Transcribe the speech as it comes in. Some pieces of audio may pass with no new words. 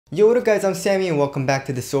Yo, what up guys, I'm Sammy and welcome back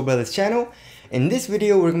to the Soul Brothers channel. In this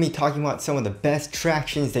video, we're going to be talking about some of the best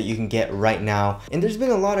tractions that you can get right now. And there's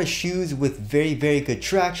been a lot of shoes with very good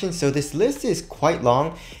traction, so this list is quite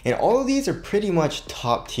long. And all of these are pretty much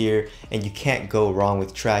top tier and you can't go wrong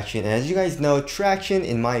with traction. And as you guys know, traction,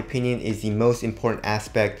 in my opinion, is the most important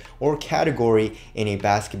aspect or category in a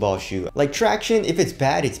basketball shoe. Like traction, if it's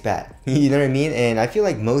bad, it's bad. You know what I mean? And I feel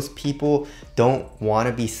like most people don't want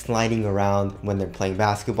to be sliding around when they're playing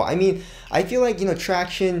basketball. I mean, I feel like,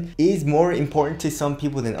 traction is more important to some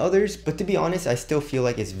people than others, but to be honest, I still feel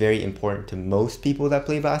like it's very important to most people that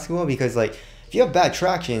play basketball, because like if you have bad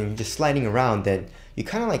traction, just sliding around, then you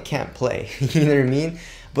kind of like can't play. You know what I mean?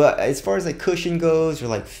 But as far as like cushion goes or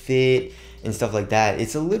like fit and stuff like that,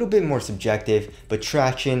 it's a little bit more subjective. But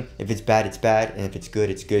traction, if it's bad, it's bad, and if it's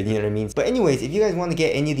good, it's good. You know what I mean? But anyways, if you guys want to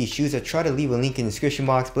get any of these shoes, I'll try to leave a link in the description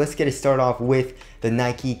box. But let's get it started off with the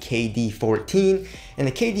Nike KD14. And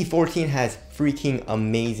the KD14 has freaking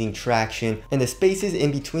amazing traction, and the spaces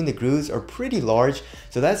in between the grooves are pretty large,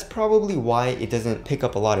 so that's probably why it doesn't pick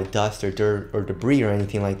up a lot of dust or dirt or debris or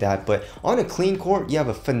anything like that. But on a clean court, you have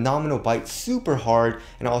a phenomenal bite, super hard,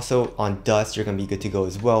 and also on dust, you're gonna be good to go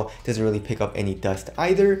as well. Doesn't really pick up any dust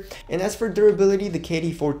either. And as for durability, the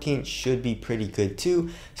KD14 should be pretty good too.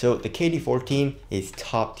 So the KD14 is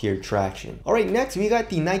top tier traction. All right, next we got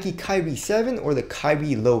the Nike Kyrie 7 or the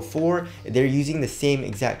Kyrie Low 4. They're using the same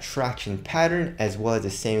exact traction pattern as well as the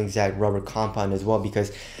same exact rubber compound as well,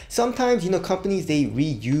 because sometimes companies, they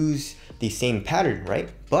reuse the same pattern, right?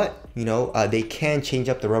 But they can change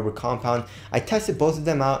up the rubber compound. I tested both of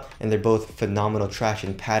them out and they're both phenomenal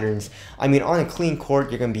traction patterns. I mean, on a clean court,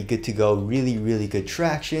 you're gonna be good to go. Really good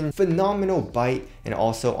traction, phenomenal bite, and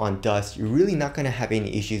also on dust, you're really not gonna have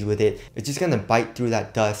any issues with it. It's just gonna bite through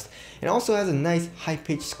that dust. It also has a nice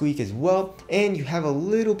high-pitched squeak as well, and you have a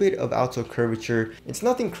little bit of outsole curvature. It's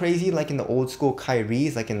nothing crazy like in the old school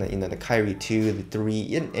Kyries, like in the the Kyrie 2, the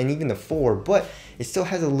 3, and even the 4, but it still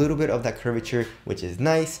has a little bit of that curvature, which is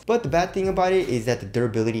nice. But the bad thing about it is that the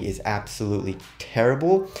durability is absolutely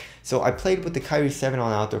terrible. So I played with the Kyrie 7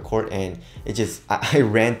 on the outdoor court, and it just, I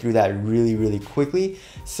ran through that really quickly.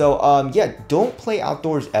 So yeah, don't play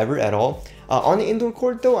outdoors ever at all. On the indoor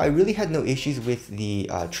court though, I really had no issues with the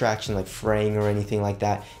traction like fraying or anything like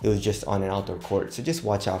that. It was just on an outdoor court, so just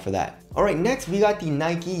watch out for that. All right, next we got the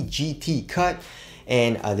Nike GT Cut.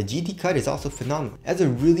 And the GT Cut is also phenomenal. It has a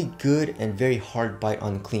really good and very hard bite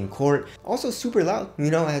on clean court. Also super loud,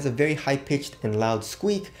 it has a very high pitched and loud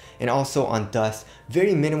squeak. And also on dust,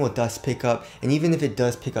 very minimal dust pickup. And even if it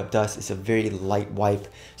does pick up dust, it's a very light wipe.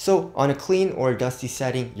 So on a clean or a dusty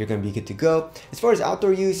setting, you're gonna be good to go. As far as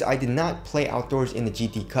outdoor use, I did not play outdoors in the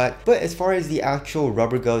GT Cut. But as far as the actual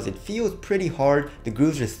rubber goes, it feels pretty hard. The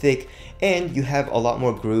grooves are thick and you have a lot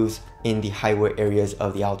more grooves in the high wear areas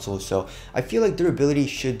of the outsole, so I feel like durability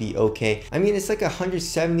should be okay. I mean, it's like a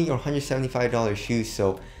 $170 or $175 shoe,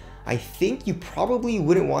 so I think you probably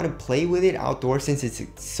wouldn't want to play with it outdoors since it's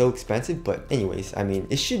so expensive. But anyways, I mean,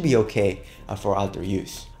 it should be okay for outdoor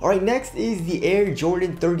use. All right, next is the Air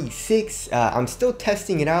Jordan 36. I'm still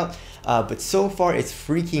testing it out, but so far it's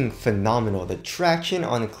freaking phenomenal. The traction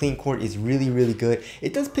on a clean court is really good.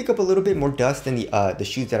 It does pick up a little bit more dust than the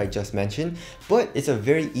shoes that I just mentioned, but it's a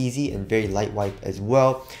very easy and very light wipe as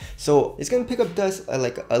well. So it's gonna pick up dust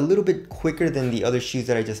like a little bit quicker than the other shoes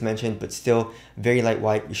that I just mentioned, but still very light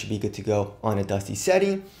wipe. You should be good to go on a dusty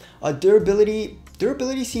setting.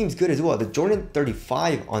 Durability seems good as well. The Jordan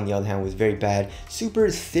 35 on the other hand was very bad.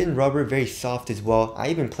 Super thin rubber, very soft as well. I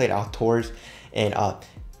even played outdoors, and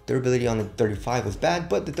durability on the 35 was bad,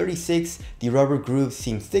 but the 36, the rubber groove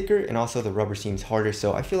seems thicker and also the rubber seems harder.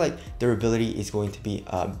 So I feel like durability is going to be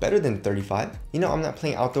better than 35. I'm not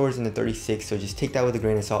playing outdoors in the 36, so just take that with a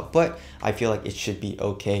grain of salt, but I feel like it should be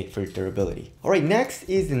okay for durability. All right, next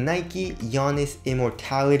is the Nike Giannis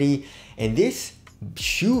Immortality, and this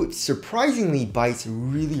shoe surprisingly bites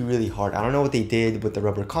really hard. I don't know what they did with the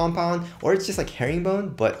rubber compound, or it's just like herringbone,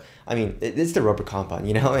 but I mean, it's the rubber compound,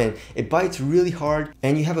 and it bites really hard,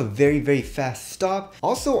 and you have a very fast stop.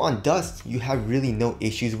 Also on dust, you have really no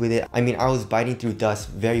issues with it. I mean, I was biting through dust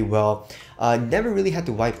very well. Never really had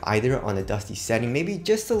to wipe either on a dusty setting, maybe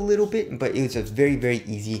just a little bit, but it was a very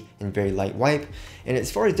easy and very light wipe. And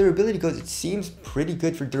as far as durability goes, it seems pretty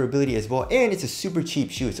good for durability as well, and it's a super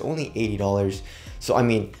cheap shoe. It's only $80. So I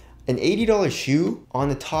mean, an $80 shoe on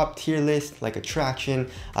the top tier list, like a traction,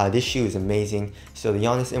 this shoe is amazing. So the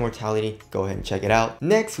Giannis Immortality, go ahead and check it out.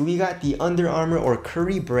 Next, we got the Under Armour or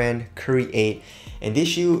Curry brand Curry 8. And this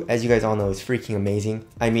shoe, as you guys all know, is freaking amazing.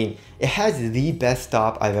 I mean, it has the best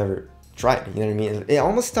stop I've ever try it, you know what I mean? It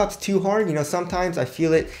almost stops too hard, you know, sometimes I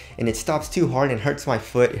feel it and it stops too hard and hurts my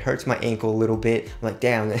foot, it hurts my ankle a little bit. I'm like,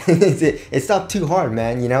 damn, it stopped too hard,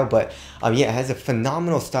 man, you know? But yeah, it has a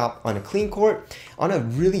phenomenal stop on a clean court. On a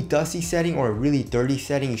really dusty setting or a really dirty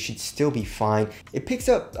setting, you should still be fine. It picks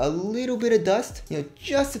up a little bit of dust, you know,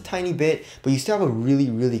 just a tiny bit, but you still have a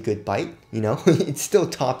really good bite, you know? It's still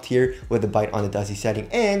top tier with a bite on a dusty setting,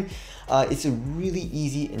 and it's a really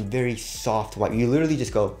easy and very soft wipe. You literally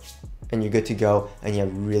just go and you're good to go, and you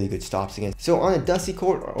have really good stops again. So on a dusty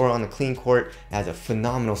court or on a clean court, it has a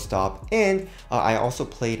phenomenal stop. And I also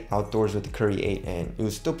played outdoors with the Curry 8 and it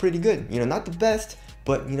was still pretty good. You know, not the best,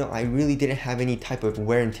 but you know, I really didn't have any type of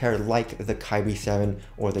wear and tear like the Kyrie 7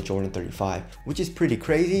 or the Jordan 35, which is pretty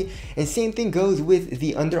crazy. And same thing goes with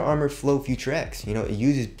the Under Armour Flow Future X. You know, it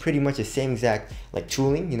uses pretty much the same exact like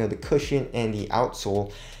tooling, you know, the cushion and the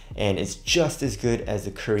outsole, and it's just as good as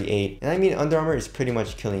the Curry 8. And I mean, Under Armour is pretty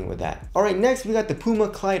much killing with that. All right, next we got the Puma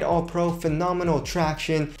Clyde All Pro. Phenomenal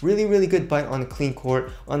traction, really good bite on a clean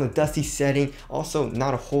court. On a dusty setting, also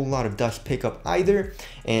not a whole lot of dust pickup either.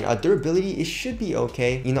 And durability, it should be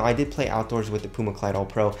okay. You know, I did play outdoors with the Puma Clyde All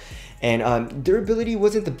Pro, and durability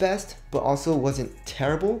wasn't the best, but also wasn't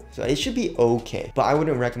terrible. So it should be okay, but I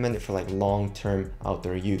wouldn't recommend it for like long-term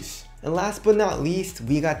outdoor use. And last but not least,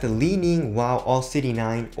 we got the Li-Ning Wow All City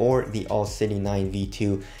 9 or the All City 9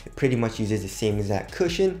 V2. It pretty much uses the same exact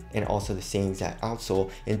cushion and also the same exact outsole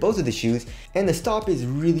in both of the shoes. And the stop is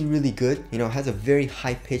really good. You know, it has a very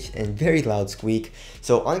high pitched and very loud squeak.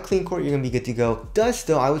 So on clean court, you're gonna be good to go. Dust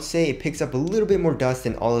though, I would say it picks up a little bit more dust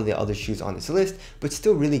than all of the other shoes on this list, but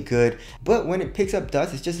still really good. But when it picks up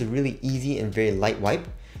dust, it's just a really easy and very light wipe.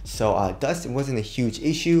 So dust wasn't a huge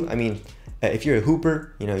issue. I mean, if you're a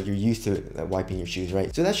hooper, you know, you're used to wiping your shoes,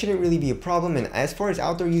 right? So that shouldn't really be a problem. And as far as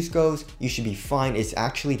outdoor use goes, you should be fine. It's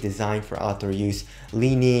actually designed for outdoor use.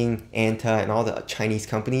 Li-Ning, Anta, and all the Chinese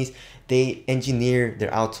companies, they engineer their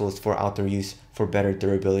outsoles for outdoor use for better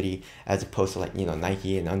durability, as opposed to like, you know,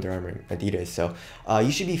 Nike and Under Armour and Adidas. So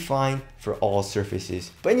you should be fine for all surfaces.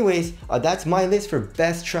 But anyways, that's my list for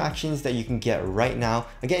best tractions that you can get right now.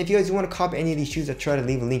 Again, if you guys want to copy any of these shoes, I'll try to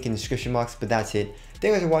leave a link in the description box, but that's it.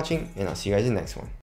 Thank you guys for watching, and I'll see you guys in the next one.